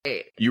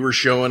You were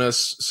showing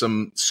us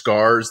some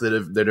scars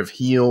that have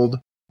healed.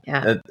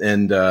 Yeah.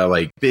 And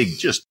like big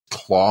just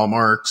claw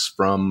marks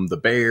from the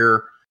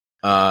bear.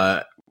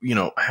 How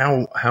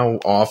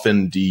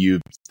often do you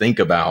think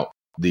about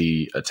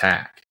the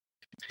attack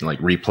and like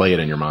replay it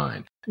in your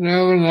mind?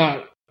 No,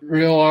 not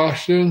real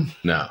often.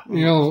 No.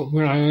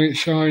 When I meet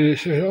someone that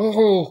says,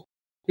 "Oh,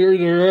 you're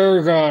the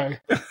rare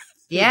guy."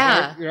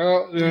 Yeah.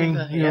 Then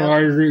I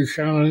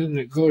recount it and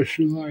it goes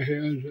through my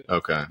head.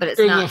 Okay. But it's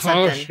In not the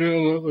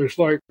hospital, it was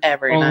like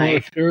every night.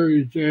 almost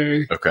every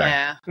day. Okay.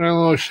 Yeah. And I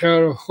almost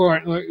had a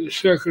point like the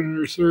second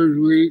or third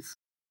week.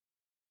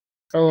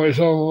 I was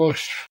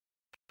almost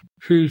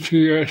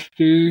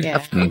PTSD. Yeah,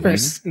 of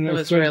course. And It I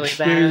was couldn't really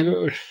sleep. bad. It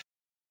was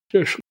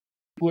just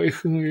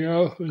waking me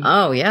up. And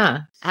Oh, yeah.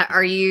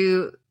 Are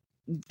you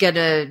going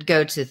to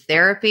go to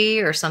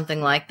therapy or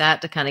something like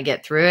that to kind of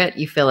get through it?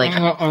 You feel like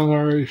I'm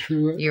already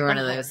through it. you're one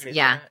of I'm those. already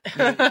Yeah.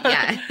 through it.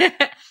 Yeah.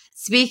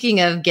 Speaking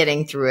of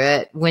getting through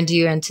it, when do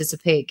you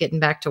anticipate getting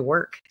back to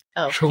work?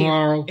 Oh,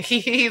 Tomorrow.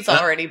 He's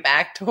already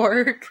back to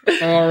work.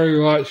 I already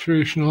got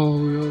 3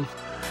 snowmobiles.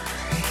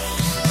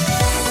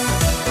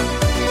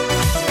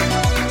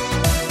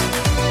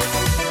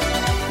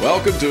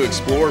 Welcome to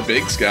Explore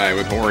Big Sky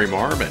with Hoary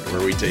Marmot,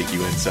 where we take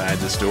you inside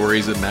the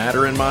stories that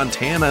matter in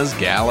Montana's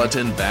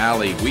Gallatin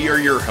Valley. We are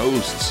your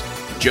hosts,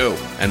 Joe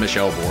and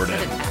Michelle Borden.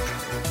 Did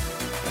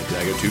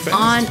I go too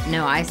fast?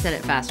 No, I said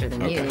it faster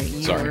than you. Okay,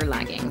 You sorry. were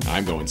lagging.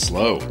 I'm going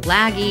slow.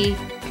 Laggy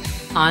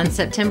on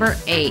September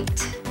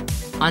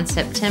 8th. On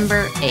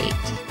September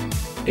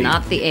 8th.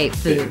 Not the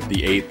 8th.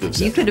 The 8th of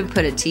September. You could have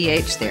put a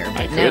TH there,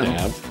 but I no. could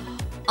have.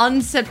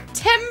 On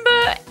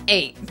September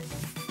 8th,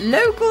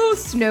 local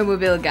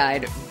snowmobile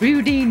guide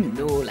Rudy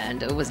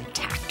Norlander was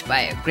attacked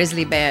by a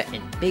grizzly bear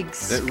in Big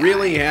Sky. That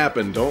really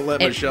happened. Don't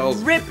let It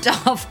Michelle's ripped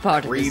off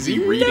part of his crazy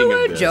reading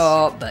lower of this.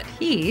 jaw, but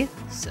he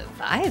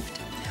survived.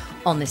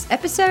 On this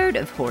episode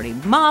of Hoary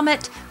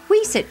Marmot,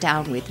 we sit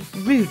down with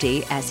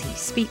Rudy as he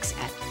speaks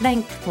at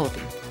length for the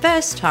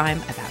first time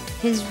about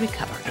his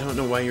recovery. I don't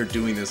know why you're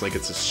doing this like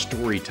it's a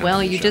storytelling.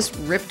 Well, you Michelle. just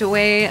ripped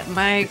away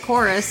my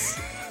chorus.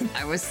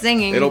 I was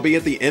singing. It'll be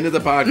at the end of the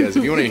podcast.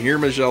 If you want to hear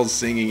Michelle's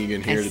singing, you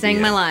can hear it I at sang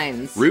the my end.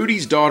 lines.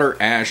 Rudy's daughter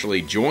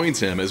Ashley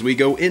joins him as we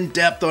go in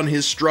depth on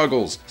his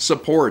struggles,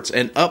 supports,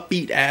 and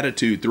upbeat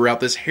attitude throughout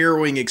this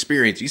harrowing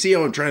experience. You see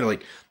how I'm trying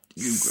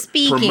to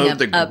Speaking promote of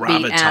the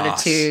upbeat gravitas.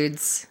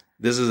 attitudes.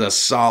 This is a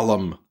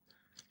solemn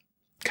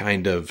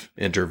kind of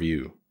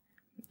interview.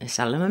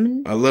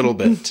 Solomon? A little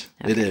bit.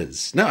 Okay. It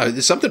is. No,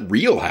 something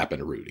real happened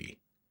to Rudy.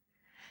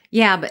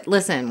 Yeah, but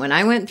listen, when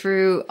I went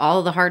through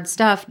all the hard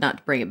stuff, not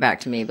to bring it back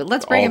to me, but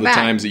let's bring All it the back.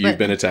 times that you've But-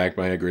 been attacked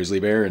by a grizzly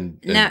bear and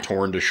No.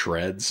 torn to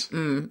shreds. I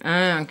don't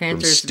know,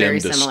 cancer's stem very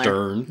to similar.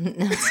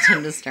 stern.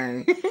 Stem to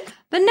stern.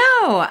 But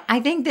no,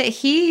 I think that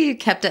he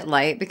kept it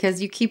light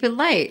because you keep it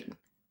light.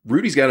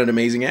 Rudy's got an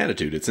amazing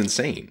attitude. It's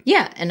insane.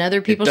 Yeah, and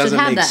other people should doesn't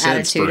have make that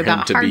sense for attitude him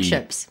about to be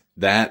hardships.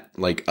 That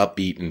like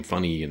upbeat and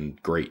funny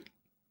and great.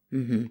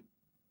 Mm-hmm.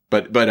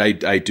 But I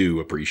do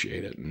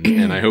appreciate it,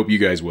 and I hope you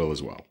guys will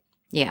as well.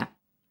 Yeah.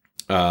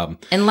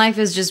 And life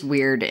is just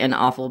weird and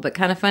awful, but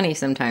kind of funny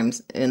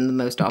sometimes in the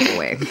most awful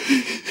way.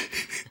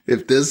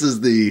 If this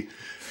is the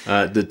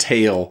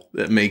tale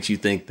that makes you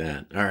think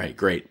that, all right,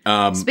 great.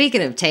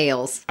 Speaking of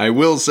tales, I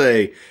will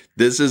say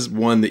this is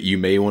one that you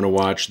may want to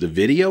watch the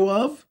video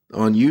of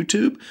on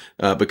YouTube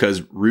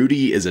because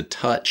Rudy is a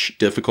touch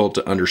difficult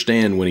to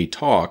understand when he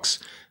talks,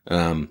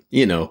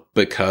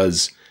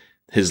 because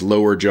his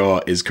lower jaw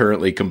is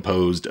currently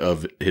composed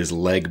of his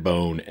leg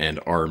bone and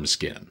arm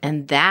skin.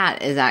 and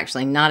that is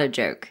actually not a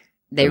joke.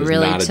 They That is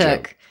really not a took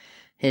joke.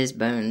 his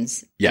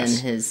bones Yes. and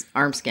his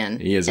arm skin.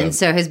 He is and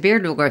so his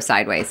beard will go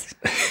sideways.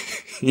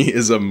 He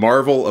is a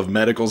marvel of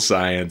medical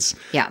science.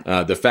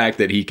 Yeah. The fact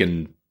that he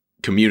can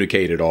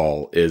communicate it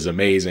all is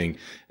amazing.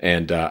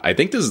 And I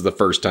think this is the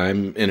first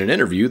time in an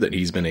interview that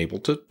he's been able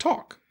to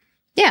talk.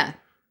 Yeah.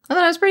 I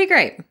thought it was pretty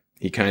great.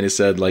 He kind of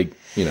said,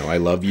 I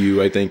love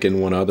you, I think, in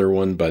one other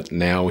one, but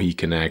now you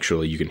can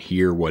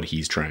hear what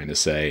he's trying to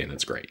say, and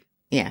it's great.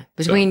 Yeah.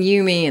 Between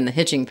you, me, and the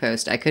hitching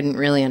post, I couldn't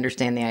really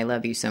understand the I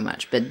love you so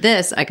much. But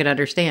this, I could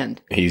understand.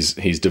 He's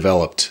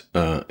developed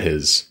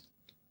his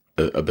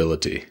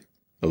ability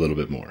a little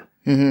bit more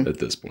at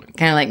this point.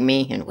 Kind of like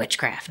me in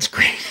witchcraft.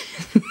 Great.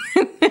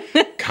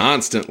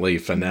 Constantly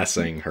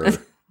finessing her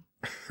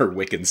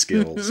Wiccan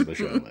skills,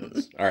 Michelle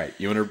is. All right,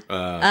 you want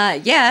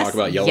to Yes, talk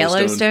about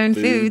Yellowstone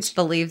Foods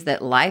believes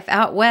that life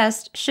out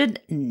west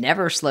should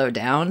never slow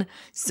down,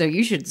 so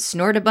you should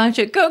snort a bunch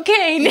of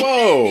cocaine.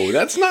 Whoa,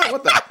 that's not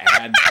what the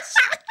ad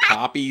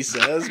copy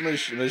says.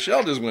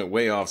 Michelle just went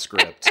way off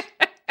script.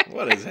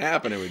 What is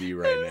happening with you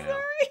right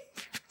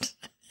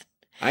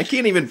now? I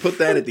can't even put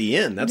that at the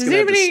end. That's Does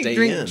going to have to anybody stay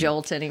drink in.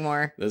 Jolt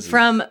anymore? This is-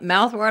 From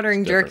mouthwatering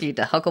it's jerky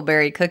to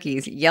Huckleberry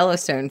cookies,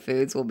 Yellowstone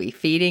Foods will be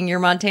feeding your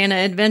Montana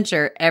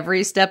adventure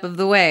every step of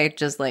the way,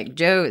 just like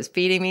Joe is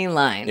feeding me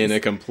lines. In a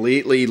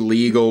completely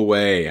legal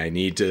way. I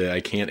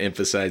can't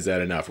emphasize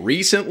that enough.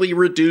 Recently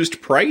reduced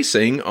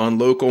pricing on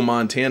local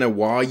Montana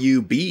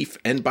Wagyu beef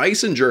and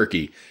bison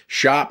jerky.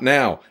 Shop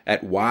now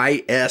at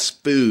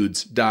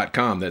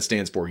ysfoods.com. That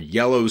stands for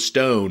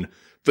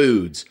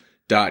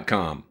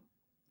YellowstoneFoods.com.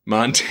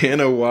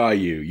 Montana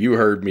Wagyu. You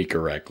heard me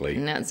correctly.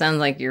 And that sounds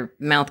like your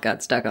mouth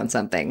got stuck on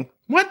something.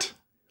 What?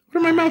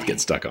 What did my mouth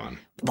get stuck on?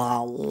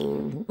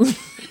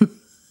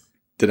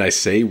 Did I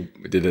say?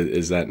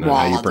 Is that not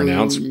how you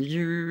pronounce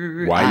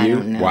Wagyu?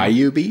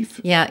 Wagyu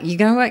beef? Yeah, you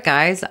know what,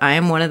 guys? I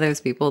am one of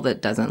those people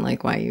that doesn't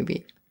like Wagyu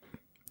beef.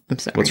 I'm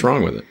sorry. What's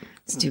wrong with it?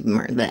 It's too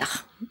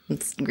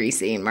it's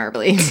greasy and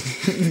marbly.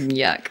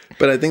 Yuck.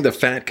 But I think the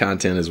fat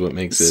content is what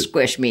makes it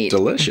Squish meat.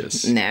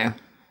 delicious. No,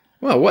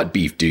 Well, what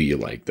beef do you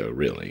like, though,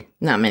 really?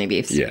 not many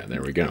beefs. Yeah,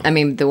 there we go. I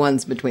mean, the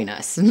ones between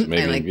us.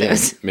 Maybe, I like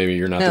those. Maybe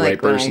you're not I the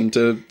like right person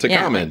to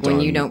Yeah, comment like when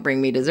on. you don't bring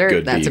me dessert,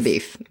 good that's a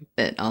beef. beef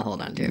that I'll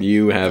hold on to.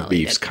 You have I'll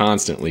eat beefs it.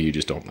 constantly. You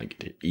just don't like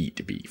to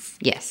eat beef.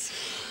 Yes.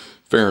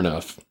 Fair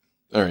enough.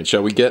 All right,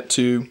 shall we get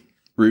to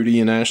Rudy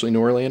and Ashley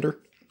Norlander?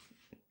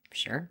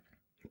 Sure.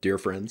 Dear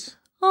friends.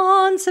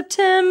 On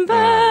September.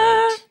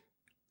 All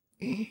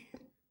right.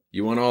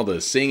 You want all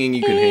the singing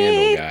you can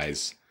handle,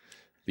 guys.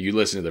 You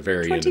listen to the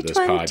very end of this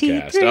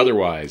podcast.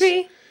 Otherwise,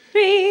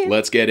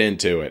 let's get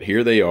into it.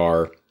 Here they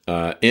are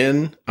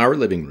in our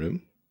living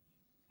room.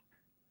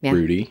 Yeah.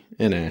 Rudy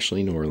and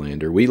Ashley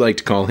Norlander. We like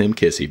to call him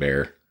Kissy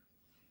Bear.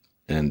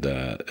 And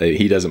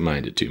he doesn't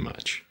mind it too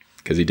much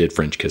because he did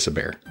French kiss a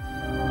bear.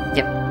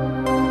 Yep.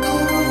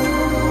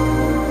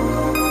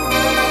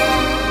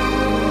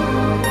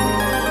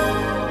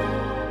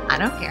 I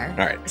don't care.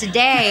 All right.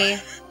 Today,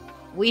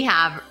 we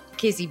have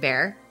Kissy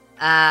Bear,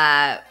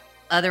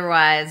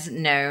 otherwise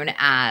known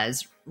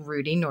as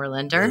Rudy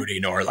Norlander. Rudy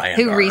Norlander.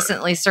 Who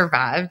recently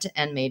survived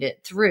and made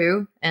it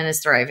through and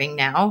is thriving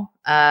now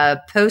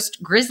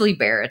post Grizzly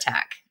Bear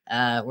attack,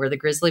 where the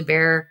Grizzly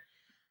Bear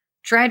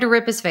tried to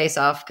rip his face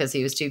off because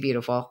he was too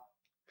beautiful.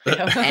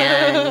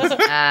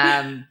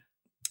 And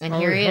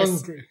here he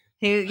is.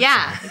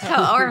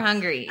 Or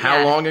hungry. How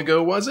yeah. long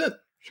ago was it?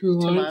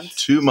 2 2 months.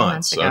 months. 2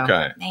 months. ago.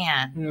 Okay.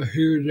 Man. In a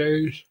few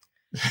days.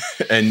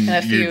 And In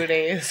a you few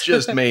days.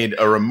 just made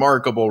a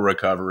remarkable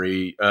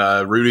recovery.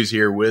 Rudy's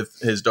here with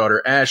his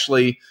daughter,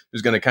 Ashley,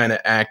 who's going to kind of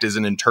act as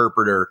an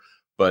interpreter.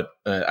 But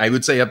I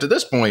would say up to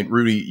this point,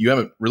 Rudy, you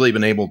haven't really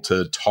been able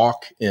to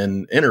talk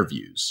in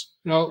interviews.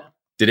 No,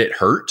 Did it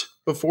hurt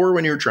before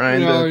when you were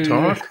trying no, to you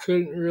talk? just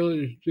couldn't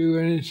really do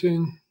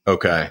anything.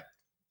 Okay.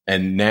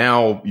 And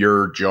now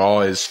your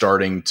jaw is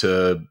starting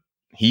to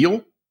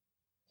heal?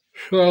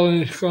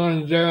 Swelling's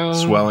gone down.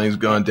 Swelling's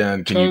gone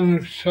down.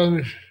 Tongue's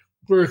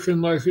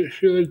working like it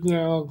should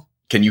now.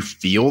 Can you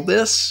feel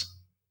this?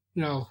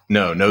 No.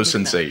 No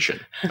sensation.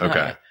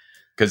 Okay.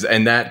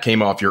 And that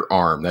came off your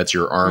arm. That's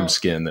your arm Yeah.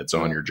 skin that's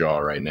on your jaw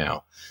right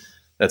now.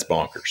 That's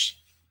bonkers.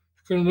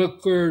 It's going to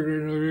look good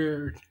in a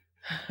year.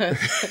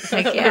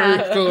 Like,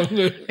 yeah.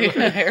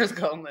 Your hair's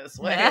going this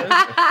way. His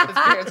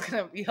beard's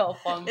gonna be all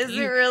funky. Is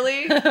it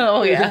really?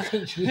 Oh yeah.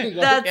 That's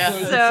Yeah,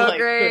 so it's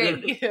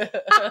great.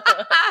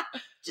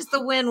 Just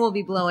the wind will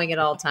be blowing at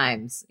all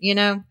times, you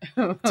know?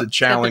 It's a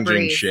challenging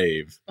breeze.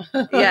 shave.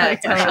 Yeah,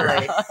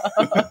 totally.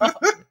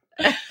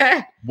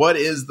 What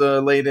is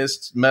the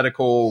latest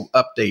medical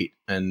update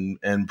and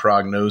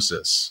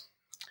prognosis?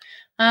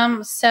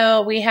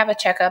 So we have a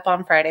checkup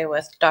on Friday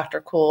with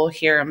Dr. Cool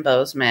here in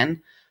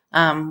Bozeman.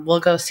 We'll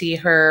go see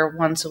her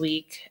once a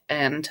week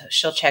and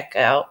she'll check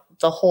out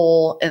the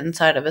whole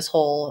inside of his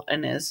hole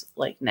in his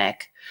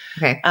neck.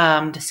 Okay.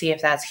 To see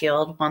if that's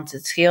healed. Once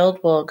it's healed,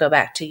 we'll go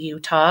back to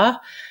Utah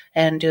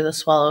and do the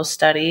swallow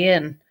study.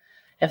 And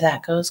if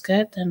that goes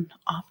good, then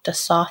off to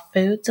soft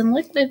foods and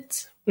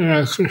liquids. And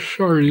I can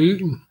start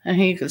eating. And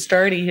he can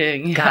start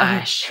eating.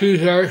 Gosh.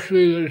 She's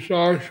actually the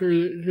doctor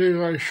that did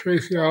my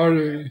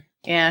tracheotomy.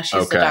 Yeah,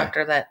 she's Okay. the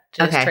doctor that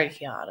does Okay.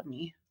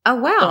 tracheotomy. Oh,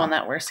 The wow. one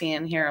that we're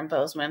seeing here in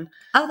Bozeman.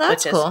 Oh,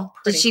 that's which is cool.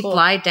 Did pretty she cool.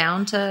 fly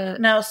down to...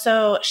 No,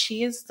 so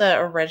she's the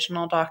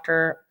original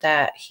doctor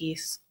that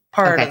he's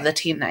part Okay. of the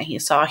team that he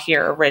saw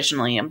here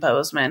originally in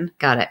Bozeman.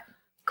 Got it.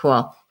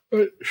 Cool.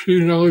 But she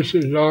knows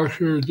the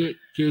doctor that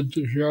did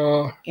the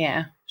jaw.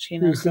 Yeah, she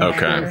knows the Okay.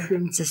 doctor.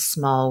 It's a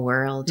small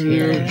world It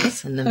here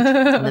is. in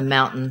the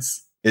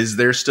mountains. Is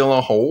there still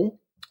a hole?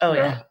 Oh,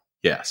 yeah.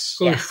 Yes.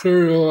 Goes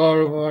through a lot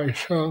of my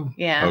tongue.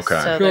 Yeah. Okay.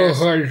 So So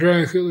there's, if I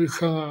drank, it would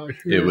come out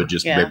here. It would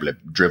just Yeah.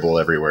 dribble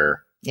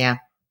everywhere. Yeah.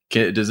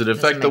 Does it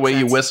affect Doesn't the make way you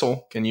sense.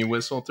 whistle? Can you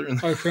whistle through?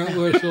 I can't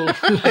whistle.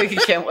 you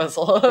can't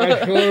whistle.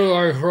 That's one of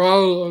my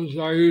problems.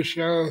 I used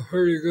to have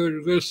pretty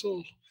good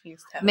whistles. He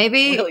used to have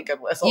Maybe a really good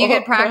whistle. You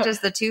could practice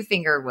the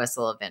 2-finger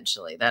whistle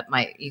eventually.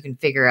 You can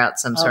figure out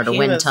some sort of he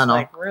wind was,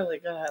 tunnel. really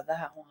good at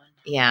that one.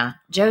 Yeah.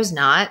 Joe's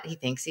not. He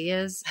thinks he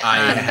is. I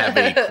have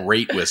a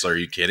great whistle. Are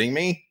you kidding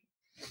me?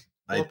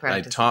 We'll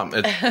practice. we'll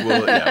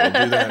do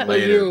that We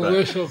do a later.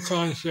 whistle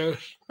contest.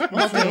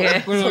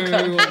 Yeah. When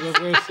I do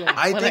a whistle.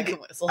 I When think can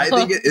whistle. I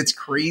think it's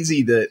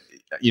crazy that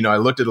I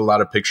looked at a lot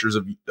of pictures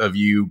of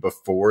you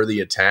before the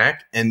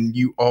attack, and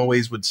you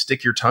always would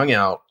stick your tongue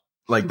out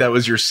like that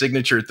was your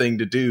signature thing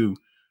to do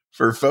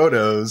for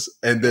photos,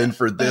 and then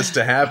for this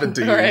to happen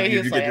to you, Right,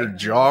 you he's get your like-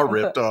 jaw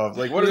ripped off.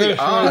 Like, what are the Yes,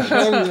 odds?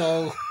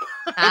 no.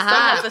 He still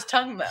Aha. has his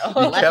tongue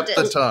though. You Left kept it.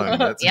 the tongue.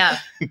 That's Yeah.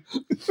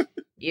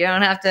 You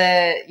don't have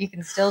to, you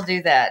can still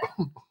do that.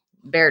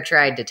 Bear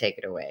tried to take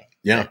it away.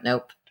 Yeah. But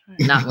nope.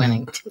 Not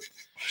winning.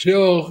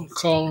 Still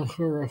calling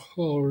for a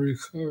full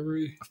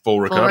recovery. full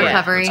recovery.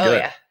 recovery. That's Oh good.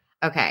 yeah.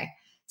 Okay.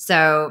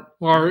 So,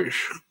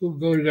 March, we'll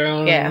go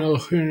down Yeah. and they'll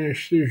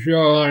finish the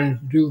jaw and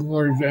do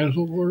more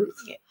dental work.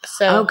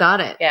 So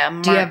got it. yeah,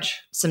 Do you have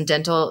March.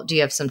 do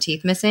you have some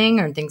teeth missing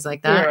or things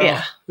like that?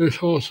 Yeah. This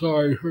whole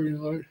side, pretty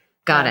much.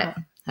 Got it.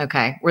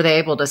 Okay. Were they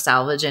able to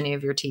salvage any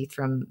of your teeth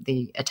from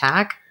the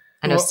attack?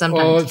 I know Oh,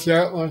 sometimes. it's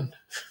that one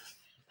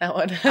That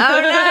one.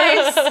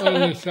 nice. on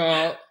the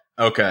top.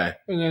 Okay.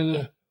 And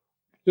then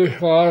this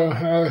bottom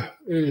half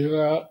is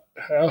about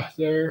half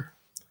there.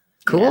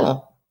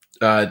 Cool.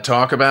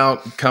 Talk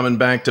about coming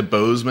back to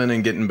Bozeman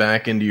and getting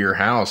back into your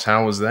house.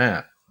 How was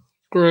that?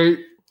 Great.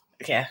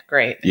 Yeah,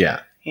 great.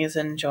 Yeah. He's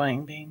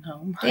enjoying being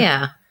home.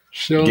 Yeah.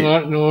 Still Get-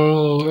 not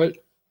normal, but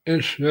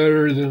it's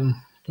better than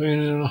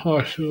being in a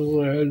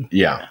hospital bed.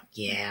 Yeah.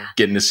 Yeah.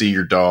 Getting to see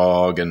your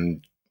dog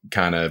and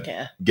kind of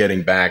Yeah.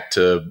 getting back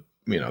to,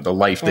 the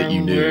life that you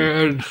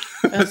knew.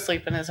 Bed.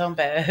 Sleep in his own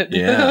bed.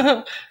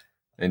 Yeah.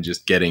 And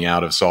just getting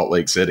out of Salt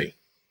Lake City.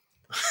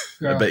 I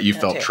Yeah. bet you Yeah,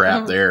 felt too.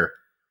 trapped there.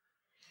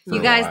 for You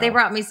a guys, while. they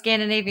brought me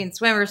Scandinavian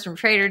swimmers from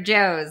Trader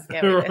Joe's.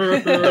 Yeah, we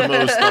did. The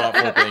most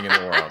thoughtful thing in the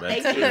world.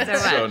 That's Thank you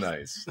so much.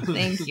 nice.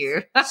 Thank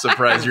you.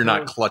 Surprised you're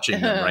not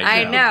clutching them right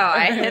I now. know.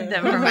 I hid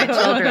them from my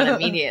children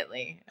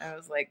immediately. I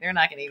was like, they're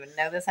not going to even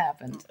know this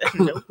happened.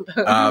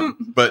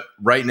 But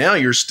right now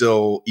you're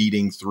still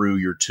eating through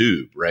your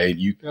tube, right?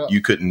 You Yeah.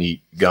 you couldn't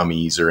eat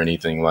gummies or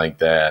anything like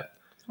that.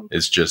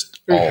 It's just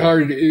It's all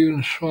hard to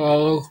even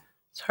swallow.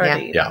 It's hard Yeah.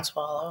 to eat Yeah. and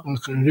swallow. I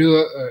can do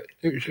it, but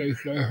it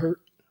takes effort.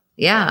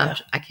 Yeah,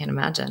 I can't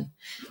imagine.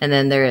 And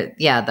then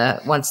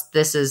once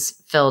this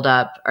is filled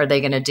up, are they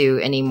going to do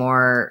any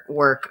more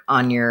work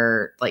on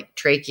your like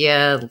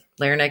trachea,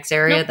 larynx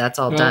area? Nope. That's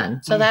all No.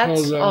 done. So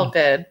that's Hold on. all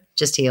good.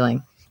 Just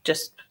healing.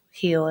 Just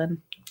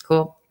healing.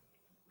 Cool.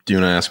 Do you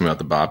want to ask me about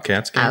the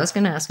Bobcats game? I was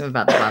going to ask him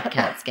about the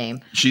Bobcats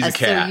game. She's a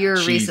cat. So you're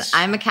She's-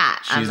 I'm a cat.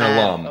 she's I'm an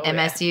alum. Oh, yeah.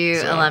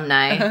 MSU So-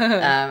 alumni.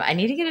 I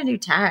need to get a new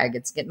tag.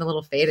 It's getting a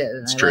little faded.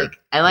 And It's true.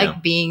 I like Yeah.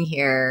 being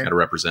here Gotta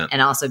represent.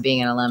 and also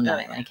being an alumni. Oh,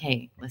 yeah. Like,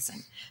 hey,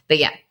 listen. But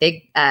yeah,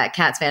 big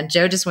Cats fan.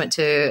 Joe just went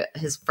to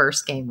his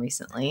first game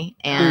recently,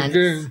 and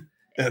Good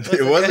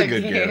It was a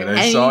good game. And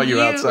I and saw you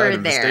were outside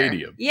of the there.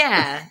 stadium.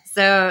 Yeah.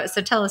 So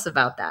tell us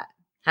about that.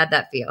 How'd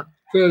that feel?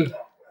 Good.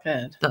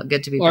 Good. Felt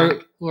good to be My, back.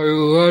 my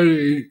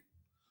buddy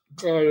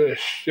got a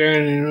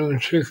standing room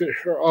ticket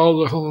for all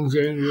the home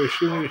games as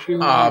soon as he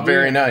Ah, went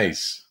very in.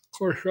 nice. Of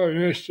course, I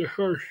missed the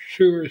first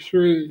 2 or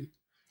 3,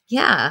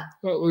 Yeah.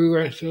 but we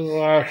went to the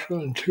last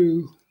one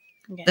too.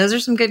 Those are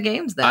some good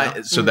games,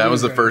 though. So that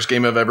was the first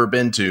game I've ever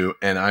been to,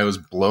 and I was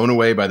blown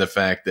away by the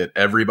fact that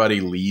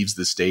everybody leaves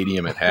the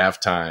stadium at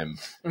halftime.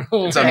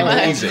 It's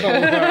amazing.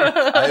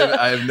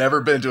 I've never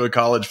been to a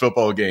college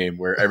football game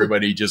where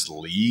everybody just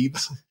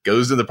leaves,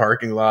 goes to the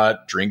parking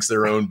lot, drinks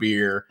their own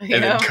beer, and Yeah.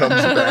 then comes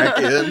back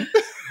in.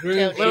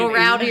 A little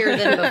rowdier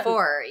than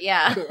before.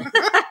 Yeah.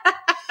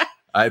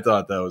 I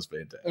thought that was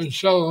fantastic. And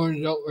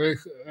someone don't make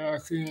it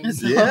back in.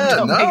 So Yeah,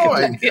 don't no,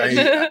 make it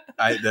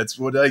back in. that's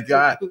what I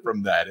got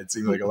from that. It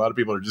seemed like a lot of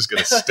people are just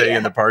going to stay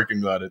in the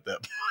parking lot at that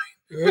point.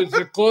 If it's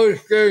a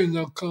close game,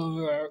 they'll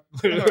come back.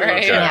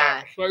 Right.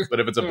 Yeah. It's like- But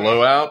if it's a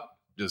blowout,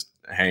 just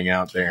hang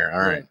out there. All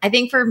right. I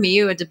think for me,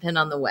 it would depend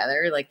on the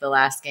weather. Like the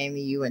last game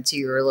you went to,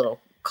 you were a little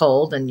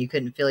cold and you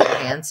couldn't feel your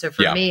hands. So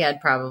for Yeah. me,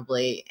 I'd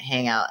probably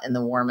hang out in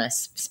the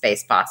warmest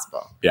space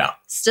possible. Yeah.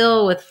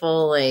 Still with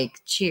full like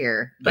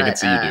cheer. I can but,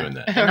 see you doing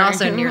that. And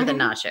also near the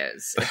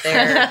nachos. If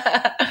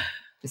there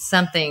is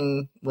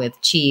something with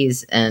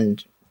cheese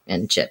and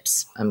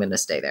chips, I'm going to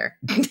stay there.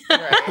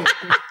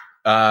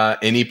 Right.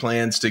 Any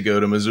plans to go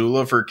to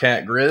Missoula for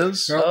Cat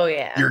Grizz? Yeah. Oh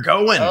yeah. You're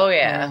going. Oh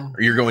yeah.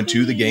 Or you're going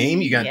to the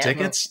game? You got Yeah.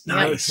 tickets? Yeah.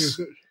 Nice.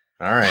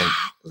 All right.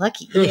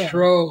 Lucky. Fifth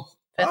row.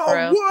 Fifth Oh,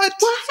 row. what?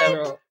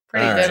 Yeah.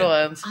 Pretty All good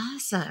right. ones.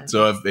 Awesome.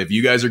 So if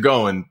you guys are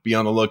going, be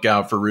on the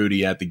lookout for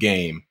Rudy at the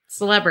game.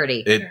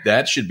 Celebrity.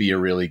 That should be a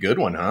really good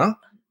one, huh?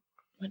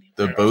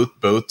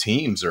 Both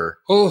teams are.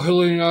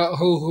 Hopefully not.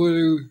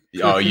 Hopefully.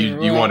 Oh, you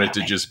Right. want it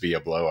to just be a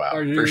blowout I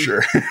for do.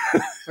 sure.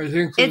 I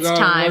think we It's got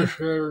time. a much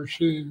better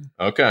team.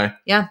 Okay.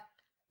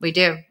 We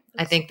do.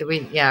 I think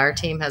that our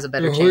team has a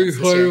better If chance we this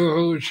play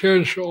year. with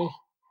potential,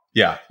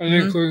 Yeah. I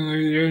think we can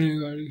beat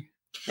anybody.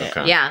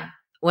 Okay. Yeah.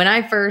 When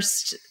I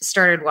first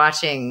started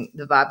watching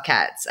the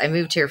Bobcats, I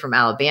moved here from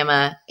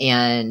Alabama,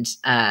 and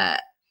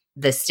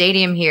the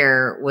stadium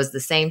here was the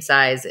same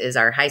size as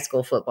our high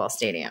school football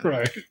stadium.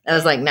 Right. That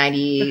was like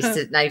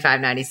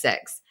 95,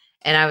 96.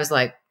 And I was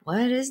like,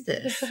 what is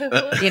this?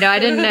 I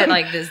didn't know,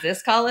 like, is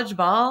this college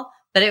ball?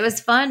 But it was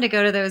fun to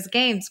go to those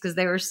games because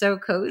they were so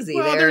cozy.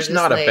 Well, there's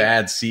not a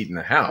bad seat in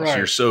the house. Right.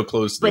 You're so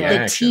close to But the the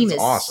action. team It's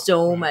is awesome.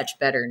 so much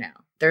better now.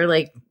 They're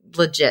like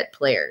legit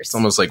players. It's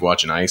almost like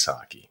watching ice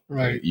hockey.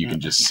 Right. You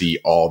can just see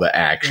all the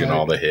action, Right.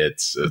 all the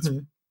hits. It's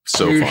Mhm.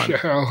 so we used fun. to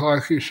have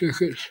hockey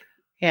tickets.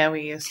 Yeah,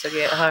 we used to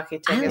get hockey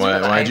tickets. Why- for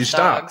the why'd Ice you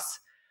stop? Dogs.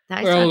 The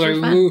ice Well, dogs they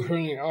were fun. moved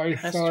from the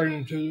ice That's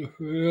garden to the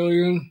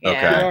pavilion. Yeah.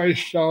 Okay. The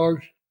ice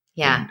dogs.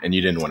 Yeah. And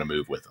you didn't want to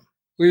move with them.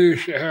 We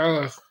used to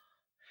have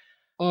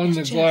on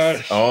the It's glass.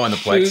 just- Oh, and the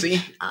plexi?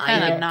 seats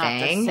Kind I of not the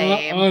bang.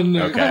 same. On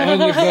the, Okay. on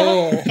the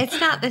goal. It's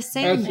not the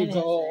same. That's the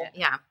goal.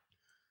 Yeah.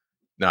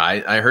 No,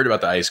 I heard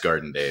about the ice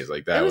garden days.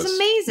 Like that It was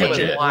amazing. It was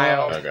legit.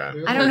 wild.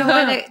 Okay. I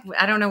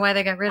don't know why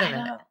they got rid of I it.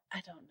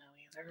 don't know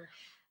either.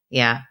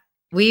 Yeah.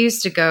 We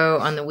used to go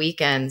on the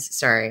weekends.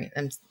 Sorry,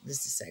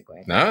 this is a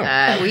segue.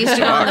 No. We used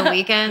to go on the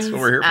weekends. That's what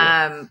we're here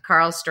for.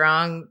 Carl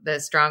Strong, the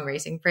Strong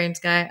Racing Frames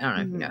guy. I don't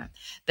know if you Mhm. know him.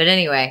 But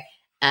anyway,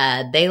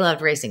 they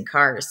loved racing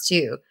cars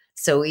too.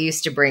 So we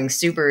used to bring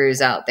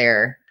Subarus out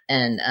there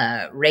and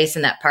race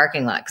in that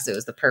parking lot because it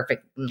was the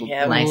perfect,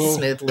 Yeah. nice, Ooh.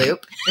 smooth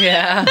loop.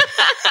 Yeah.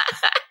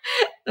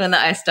 When the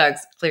ice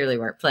dogs clearly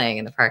weren't playing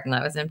and the parking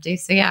lot was empty.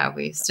 So yeah,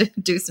 we used to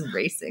do some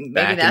racing.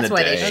 Back Maybe in that's the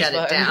why day. they shut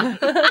it down.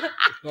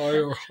 It's all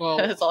your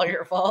fault. It's all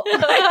your fault.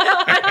 It's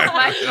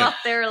my fault.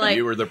 They were like,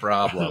 You were the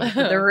problem.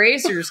 the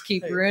racers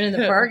keep ruining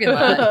the parking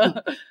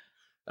lot.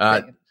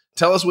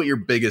 Tell us what your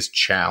biggest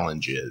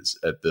challenge is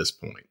at this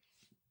point.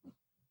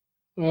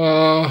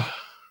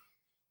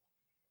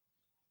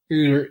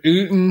 Either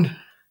eating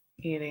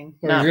Eating,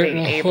 or not getting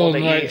being a able full to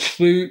night's eat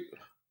sleep.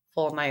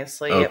 full night's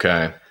sleep.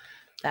 Okay.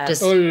 That's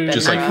Just- been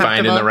Just like rough.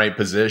 finding the Uncomfortable? right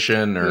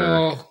position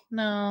or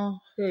No.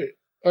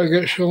 I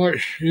get so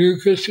much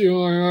mucus in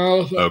my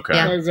mouth. Okay.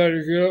 Yeah. I got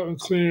to get up and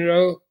clean it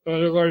out.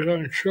 Otherwise,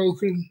 I'm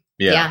choking.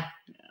 yeah.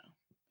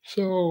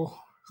 So,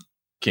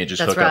 Can't just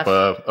That's hook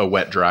up a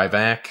wet dry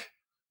vac.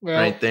 well,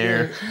 Right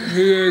there.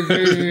 VA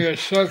gave me a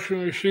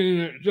suction machine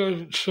that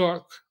doesn't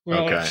suck.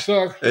 Well, Okay. it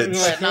sucks. But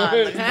It's- But not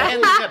in the good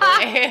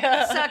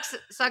way.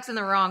 sucks in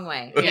the wrong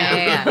way. Yeah.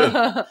 Yeah.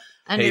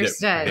 Hate it.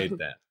 Understood. Hate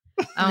that.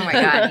 Oh my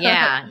god.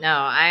 Yeah. No,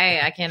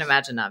 I can't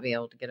imagine not being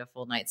able to get a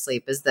full night's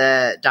sleep. Is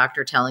the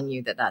doctor telling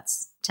you that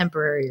that's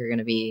temporary? You're going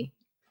to be.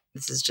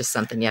 This is just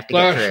something you have to get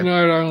Last through.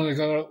 night, I only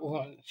got up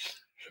once.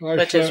 So I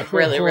Which is slept for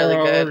really, 4 really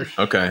good. hours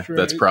Okay. straight,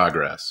 That's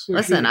progress. which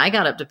Listen, is- I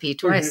got up to pee which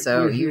twice, is-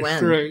 so which you is win.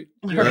 Great.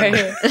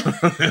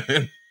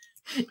 Right.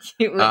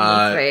 You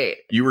win. Great.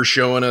 You were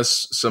showing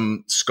us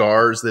some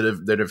scars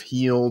that have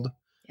healed.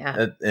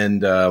 Yeah.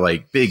 And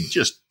like big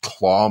just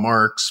claw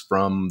marks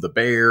from the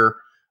bear.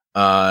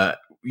 How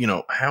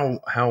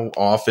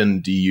often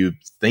do you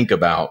think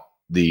about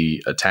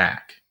the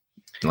attack?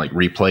 Like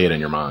replay it in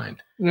your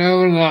mind?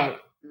 No, not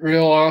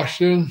real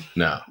often.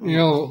 No. You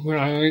know, when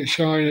I meet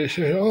somebody that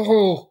says,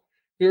 "Oh,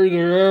 you're the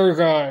rare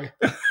guy."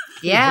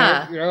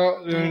 Yeah. Yeah,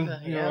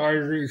 then Yeah. I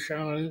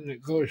recount it and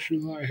it goes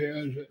through my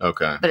head.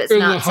 Okay. But it's In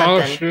the not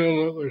something.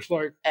 hospital, it was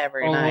like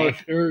Every night.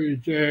 almost every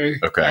day.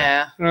 Okay.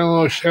 Yeah. And I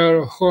almost had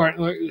a point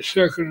like the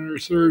second or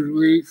third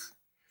week.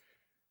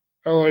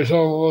 I was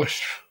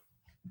almost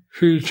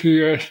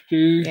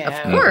PTSD. Yeah.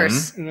 Of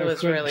course. And It I was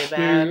couldn't really sleep.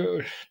 bad. It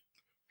was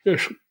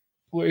just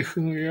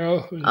waking me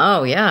up. And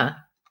Oh yeah.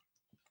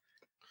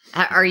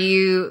 Are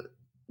you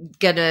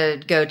gonna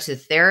go to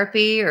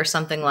therapy or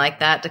something like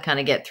that to kind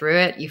of get through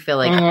it? You feel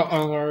like I'm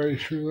already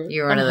through it.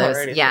 you're one of I'm those.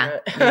 already Yeah.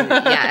 through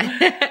it.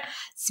 Yeah.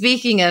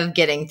 Speaking of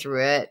getting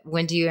through it,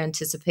 when do you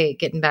anticipate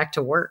getting back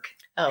to work?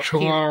 Oh,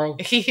 Tomorrow.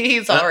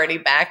 he's already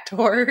back to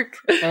work.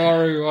 I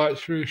already got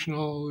 3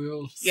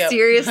 snowmobiles. Yep.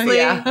 Seriously?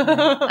 Yeah.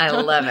 I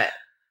love it.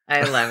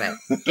 I love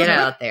it. Get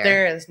out there.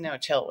 There is no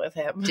chill with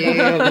him. Dude.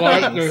 A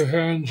lot Thanks.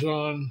 depends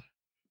on.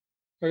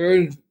 I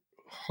was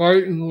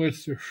fighting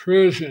with the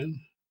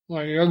prison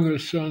my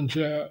youngest son's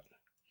at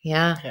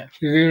Yeah. to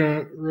get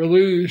him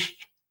released,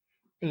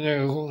 and they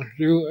won't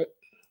do it.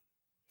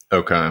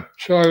 Okay.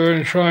 So I've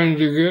been trying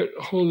to get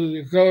hold of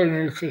the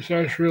governor because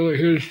that's really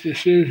his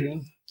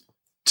decision.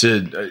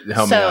 To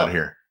help me So- out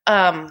here.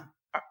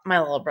 My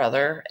little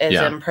brother is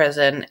Yeah. in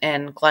prison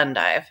in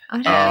Glendive. I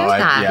didn't know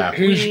that.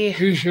 yeah.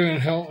 He's been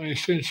helping me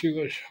since he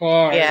was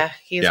 5. Yeah,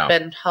 he's Yeah.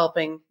 been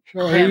helping.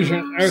 So he's an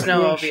him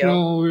excellent snowmobile.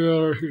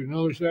 snowmobiler who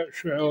knows that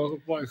trail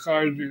like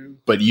I do.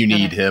 But you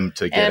need him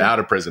to get And out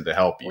of prison to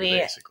help you, we-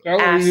 basically. That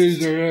would Asked- be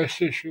the best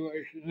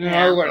situation. Then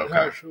Yeah. I wouldn't Okay.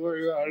 have to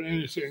worry about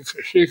anything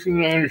because he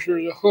can answer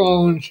the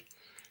phones.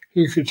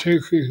 He could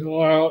take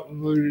people out and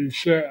move his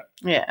set.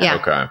 Yeah. Yeah.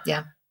 Okay.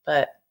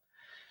 But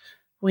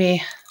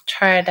we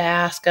tried to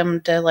ask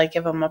him to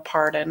give him a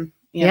pardon,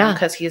 you know, Yeah.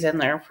 because he's in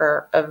there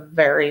for a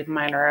very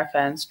minor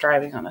offense,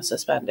 driving on a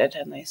suspended,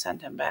 and they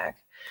sent him back.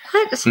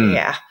 What? Hmm.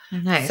 Yeah.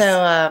 Nice.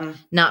 So,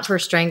 Not for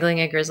strangling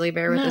a grizzly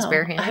bear with his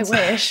bare no, hands.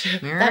 I wish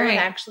All that would right.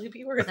 actually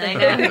be worth I it.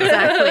 know,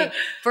 exactly.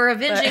 For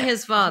avenging But-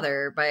 his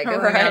father by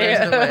going out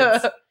into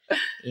the woods.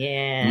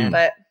 Yeah. Hmm.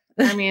 But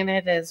I mean,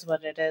 it is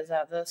what it is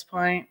at this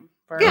point.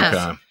 We're Yeah.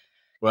 Okay.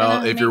 Well,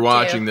 Gonna if you're make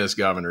watching do. this,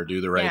 Governor, do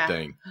the right Yeah.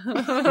 thing.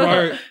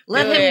 Right.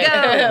 Let Do him it.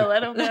 go.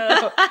 Let him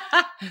go.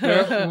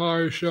 That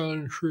my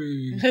son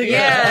tree.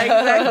 Yeah,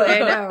 exactly. I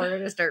know. We're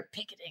going to start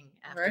picketing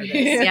after Right.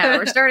 this. Yeah,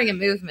 we're starting a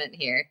movement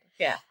here.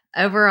 Yeah.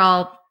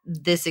 Overall,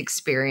 this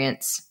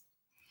experience,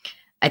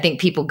 I think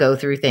people go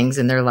through things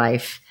in their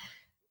life,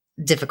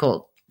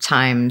 difficult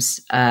times,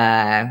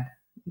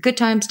 good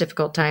times,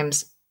 difficult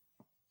times.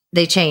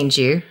 They change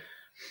you.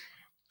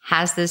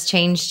 Has this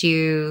changed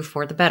you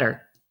for the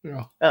better?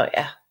 Yeah. Oh,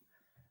 yeah.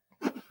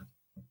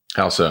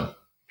 How so?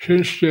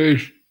 Since day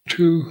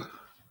 2,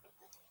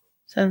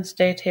 Since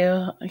day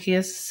 2, he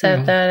has said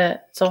Yeah.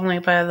 that it's only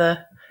by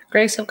the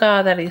grace of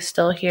God that he's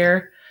still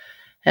here.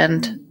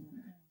 And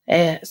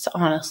it's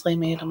honestly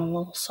made him a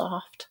little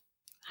soft.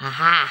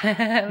 Aha.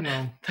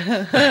 no,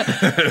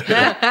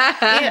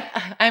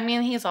 Yeah, I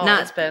mean, he's always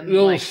Not a been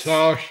little like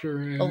softer.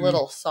 Maybe. a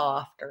little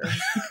softer.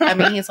 I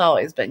mean, he's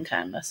always been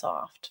kind of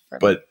soft. For me.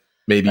 But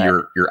maybe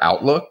But- your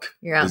outlook?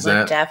 Your Is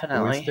outlook, that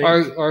definitely. what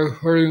you think? I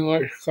pretty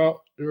much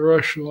got the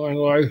rest of my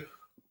life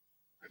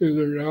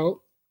figured out.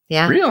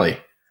 yeah. Really?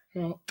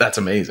 Yeah. That's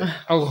amazing.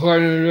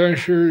 Alpine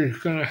Adventure is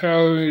going to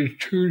have me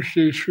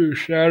Tuesday through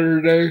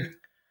Saturday.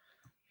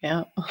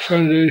 Yeah.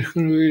 Sunday's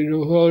going to be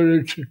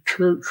devoted to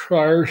church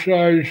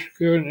firesides,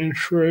 giving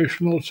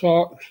inspirational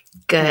talks.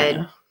 Good.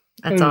 Yeah.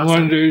 That's and awesome.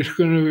 Monday's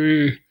going to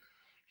be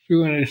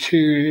doing a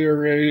TV or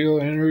radio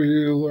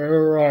interview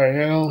wherever I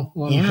am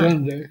on Yeah.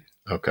 Sunday.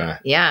 Okay.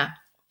 Yeah.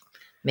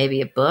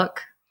 Maybe a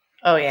book.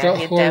 Oh yeah, Got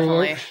he 4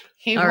 definitely books.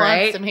 he All wants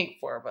right. to make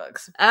 4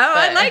 books. Oh,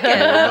 I But- like it.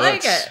 I like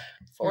Books. it.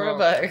 4 Oh.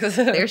 books.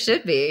 There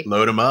should be.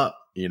 Load them up,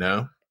 you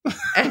know?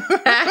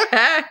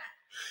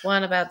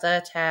 One about the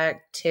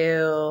attack,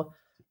 2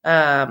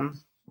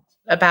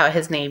 about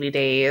his Navy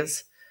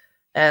days,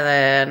 and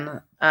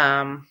then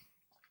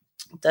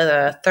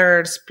the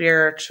third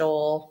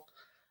spiritual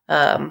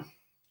side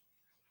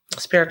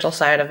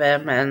of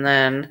him, and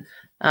then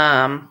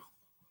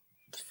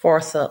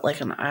fourth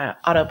like an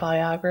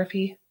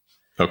autobiography.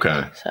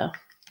 Okay.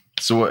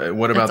 So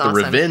What about That's the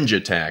awesome. revenge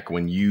attack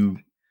when you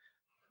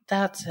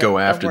that's go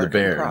a after the work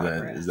in bear?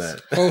 progress. Is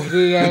that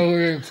Hopefully that will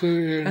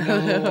include in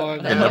number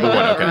 1. in number 1?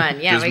 Okay.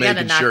 One. Yeah, Just we gotta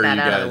making knock sure that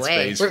you out of got the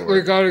way. space We for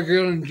it. got to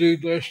get them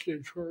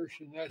delisted first,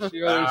 and that's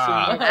the other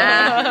thing.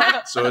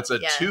 Ah. So it's a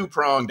Yeah.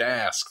 2-pronged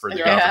ask for the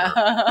governor.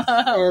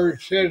 Yeah. Or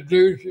Ted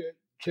Nugent,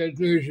 if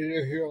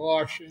you're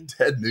watching.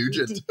 Ted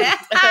Nugent.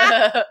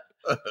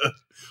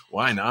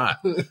 Why not?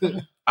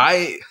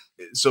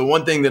 So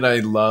one thing that I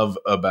love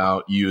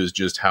about you is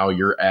just how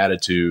your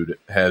attitude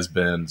has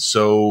been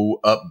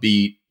so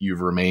upbeat. You've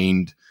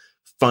remained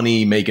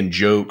funny, making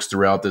jokes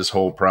throughout this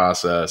whole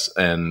process,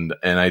 and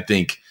I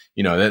think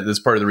that's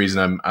part of the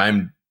reason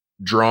I'm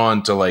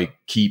drawn to like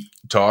keep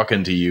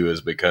talking to you is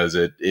because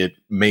it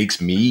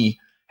makes me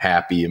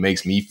happy. It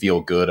makes me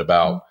feel good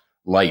about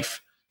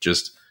life.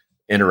 Just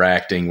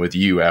interacting with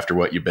you after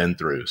what you've been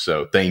through.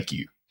 So thank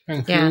you.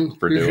 Thank Yeah. you.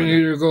 For You doing can it.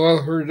 either go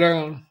up or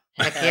down.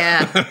 Heck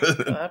yeah.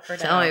 Up or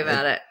Tell me down.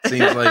 about it.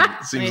 seems He's like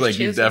you've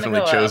choosing to definitely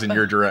go chosen up.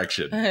 your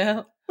direction.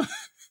 Yeah.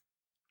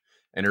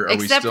 And are we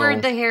Except still? for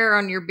the hair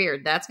on your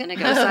beard. That's going to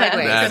go That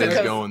sideways. That is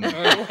goes going. way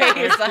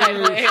That's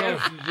sideways.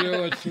 something to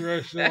deal with the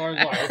rest of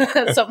my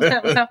life. Something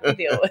I'm gonna have to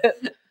deal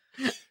with.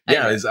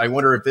 Yeah, I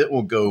wonder if it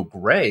will go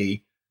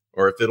gray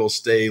or if it'll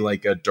stay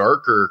like a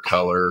darker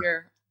color.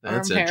 Your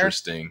That's arm hair.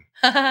 interesting.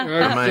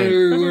 That's might-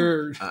 very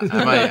weird.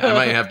 I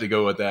might have to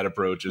go with that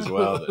approach as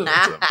well. Then.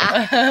 So,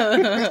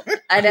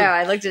 I know.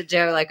 I looked at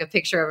Joe like a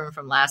picture of him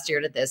from last year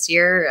to this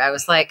year. I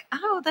was like,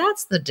 oh,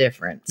 that's the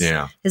difference.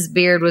 yeah, His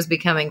beard was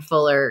becoming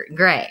fuller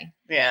gray.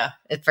 Yeah.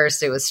 At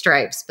first it was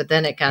stripes, but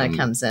then it kind of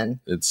comes in.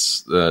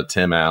 it's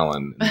Tim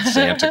Allen, and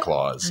Santa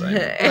Claus.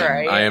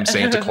 Right. I am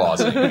Santa Claus.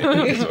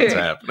 That's what's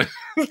happening.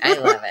 I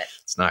love it.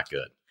 It's not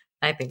good.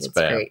 I think It's it's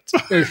bad. great.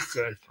 It's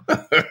good.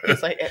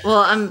 It's like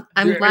Well,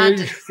 I'm You glad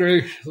to. age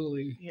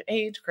gracefully. you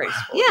age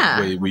gracefully.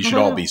 Yeah, We should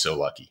all be so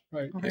lucky.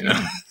 Right. You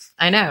know?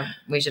 I know.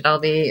 We should all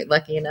be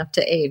lucky enough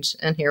to age,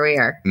 and here we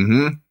are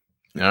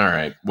Mm-hmm. All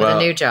right. with Well,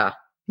 a new jaw.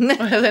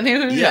 The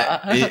new yeah.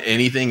 job.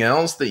 Anything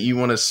else that you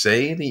want to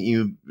say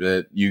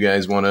that you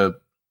guys want to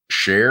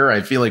share?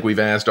 I feel like we've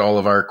asked all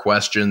of our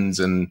questions,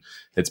 and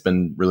it's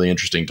been really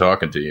interesting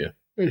talking to you.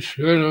 It's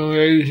been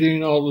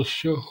amazing, all the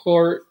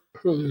support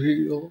for the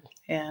people.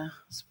 Yeah.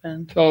 It's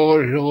been. It's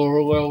always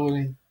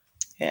overwhelming.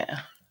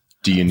 Yeah.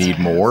 Do you need It's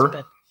more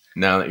been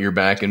now that you're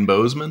back in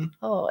Bozeman?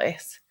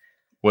 always.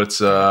 What's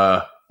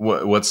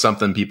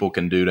something people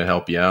can do to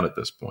help you out at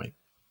this point?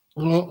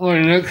 Well, my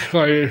next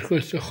fight is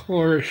with the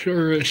Forest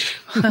Service.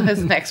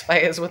 His next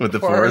fight is with With the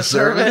the Forest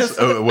Service?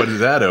 Oh, what is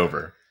that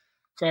over?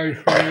 Guys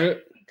from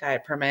it.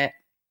 Guide permit.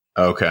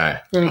 Okay.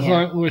 Been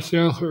Yeah. fighting with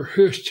them for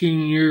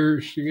 15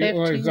 years to get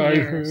my 15 guy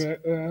years.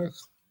 permit back.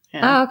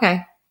 Yeah. Oh,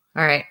 okay.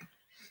 All right.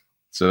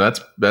 So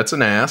that's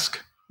an ask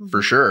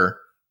for sure.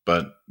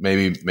 But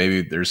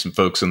maybe there's some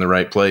folks in the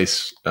right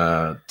place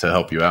to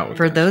help you out with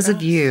For that. those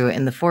of you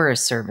in the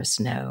Forest Service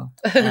know,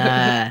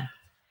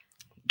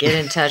 get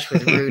in touch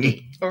with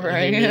Rudy.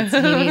 Right. He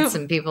needs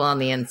some people on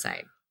the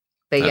inside.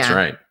 But That's yeah,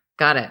 right.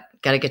 got it.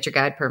 got to get your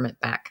guide permit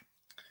back.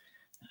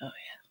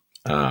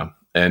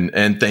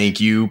 And thank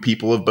you,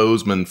 people of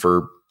Bozeman,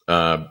 for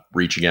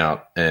reaching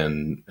out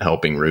and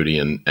helping Rudy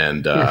and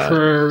The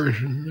prayers,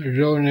 and the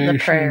donations,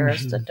 The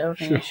prayers, the and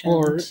donations.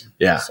 support.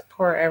 yeah.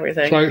 Support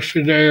everything. It's like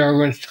today I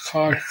went to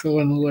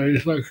Costco and the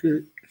ladies like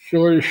it's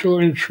always so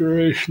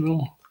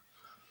inspirational.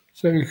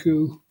 Thank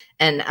you.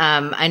 And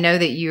I know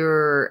that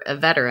you're a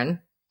veteran.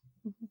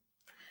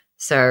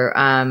 So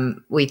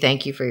we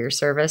thank you for your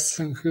service.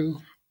 Thank you.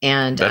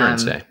 And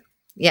Veterans Day.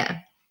 Yeah.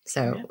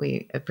 So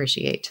we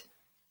appreciate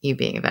you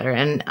being a veteran.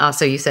 And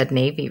also you said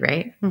Navy,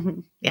 right?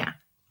 Mhm. Yeah.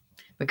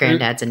 My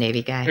granddad's a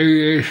Navy guy.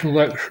 Aviation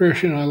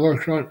electrician. I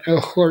worked on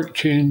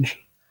F-14s.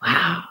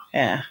 Wow.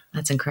 Yeah.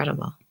 That's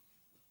incredible.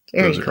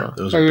 Very cool.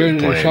 Those I've are been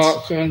big in the plans.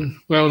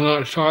 shotgun. Well,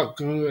 not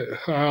shotgun, but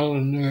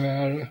Highland,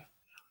 Nevada.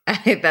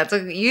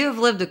 You have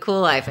lived a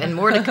cool life and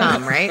more to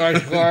come, right?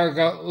 That's why I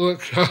got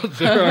looks out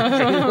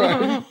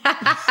there.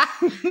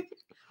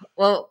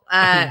 Well,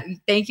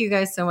 thank you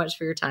guys so much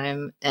for your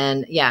time.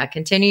 And yeah,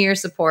 continue your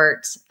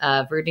support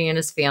of Rudy and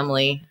his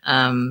family.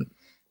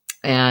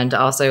 And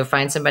also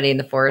find somebody in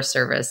the Forest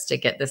Service to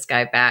get this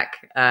guy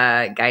back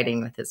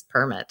guiding with his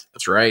permit.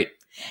 That's right.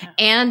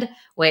 And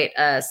wait,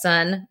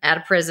 son out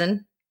of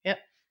prison. Yep.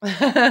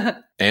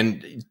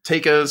 And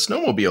take a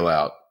snowmobile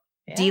out,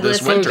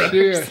 D-list winter.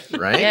 trips.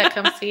 right? Yeah,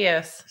 come see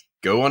us.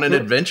 Go on an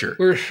adventure.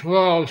 We're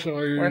small, so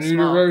you We're need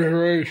small. a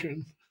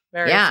reservation.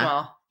 Very Yeah.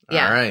 small.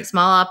 Yeah, All right.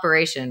 small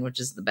operation, which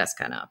is the best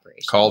kind of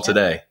operation. Call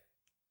today.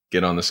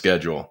 Get on the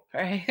schedule.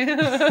 Right.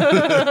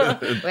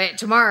 Wait,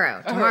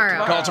 tomorrow. Call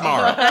tomorrow. Call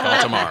tomorrow.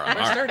 We're All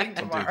right. starting We'll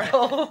do tomorrow.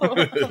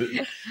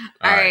 that.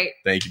 All right.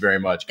 Thank you very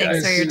much,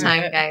 Thanks guys. for your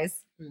time, guys.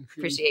 Thank you.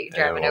 Appreciate you And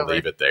driving we'll over.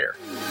 leave it there.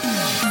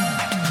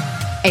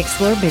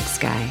 Explore Big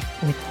Sky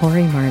with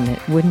Hori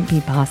Marmot wouldn't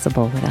be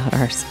possible without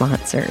our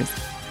sponsors.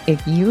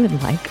 If you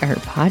would like our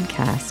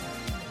podcast,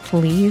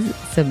 please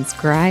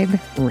subscribe,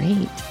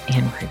 rate,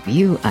 and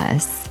review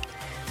us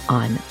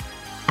on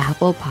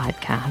Apple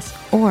Podcasts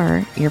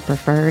or your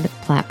preferred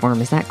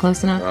platform. Is that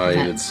close enough? Is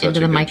that It's such into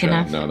a the good mic job.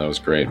 enough? No, that was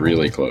great.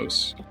 Really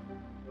close.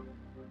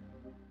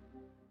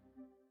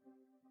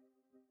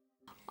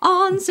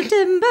 On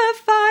September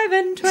 5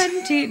 and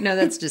 20. No,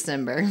 that's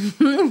December.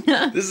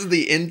 This is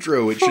the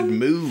intro. It should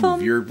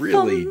move. You're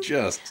really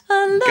just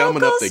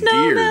gumming up the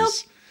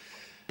gears.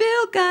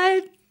 Bill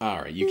Guide.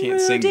 All right, you can't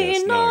sing Rudy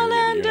this. No, you're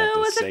Norlander gonna have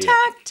was to say it.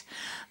 attacked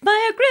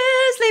by a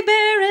grizzly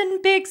bear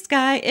in Big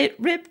Sky. It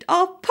ripped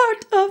off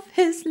part of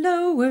his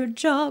lower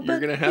jaw. You're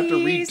but gonna have to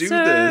he redo this.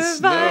 No,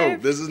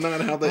 survived. this is not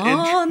how the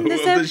On intro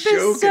this of the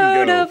show episode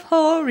can go. of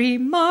Hori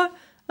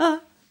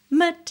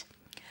Marmot,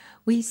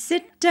 we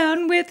sit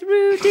down with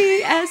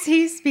Rudy as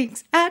he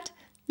speaks at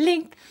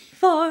length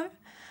for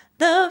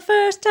the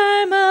first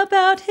time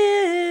about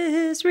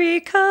his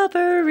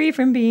recovery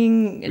from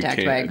being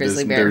attacked by a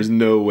grizzly bear. There's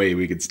no way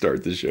we could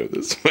start the show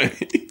this way.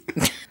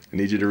 I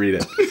need you to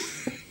read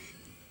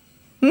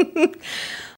it.